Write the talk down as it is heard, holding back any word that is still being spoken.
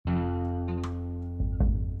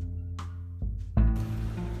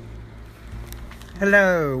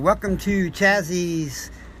Hello, welcome to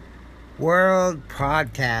Chazzy's World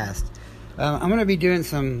Podcast. I'm going to be doing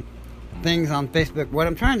some things on Facebook. What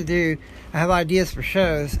I'm trying to do, I have ideas for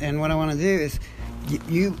shows, and what I want to do is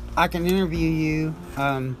I can interview you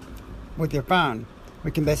with your phone.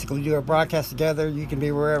 We can do a broadcast together. You can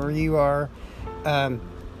be wherever you are. General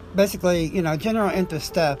interest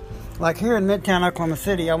stuff. Like here in Midtown Oklahoma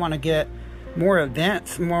City, I want to get more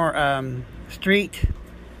events, more street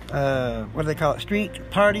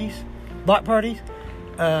street parties, block parties.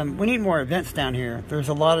 We need more events down here. There's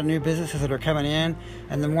a lot of new businesses that are coming in,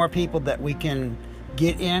 and the more people that we can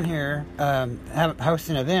get in here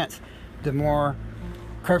hosting events, the more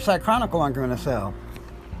Curbside Chronicle I'm going to sell.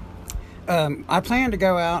 I plan to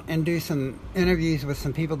go out and do some interviews with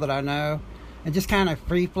some people that I know and just kind of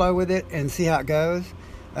free flow with it and see how it goes.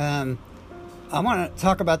 I want to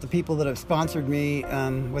talk about the people that have sponsored me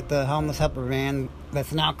with the homeless helper van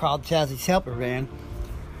that's now called Chazzy's Helper Van.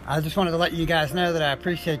 I just wanted to let you guys know that I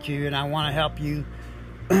appreciate you and I want to help you.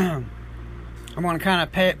 I want to kind of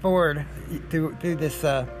pay it forward through this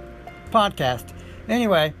podcast.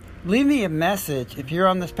 Anyway, leave me a message. If you're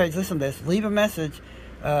on this page, listen to this. Leave a message.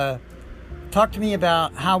 Talk to me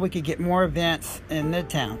about how we could get more events in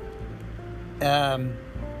Midtown.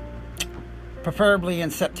 Preferably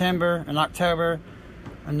in September and October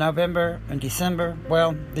and November and December.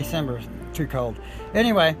 Well, December is too cold.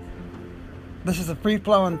 Anyway, this is a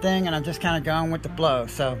free-flowing thing, and I'm just kind of going with the flow.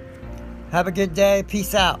 So, have a good day.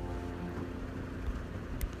 Peace out.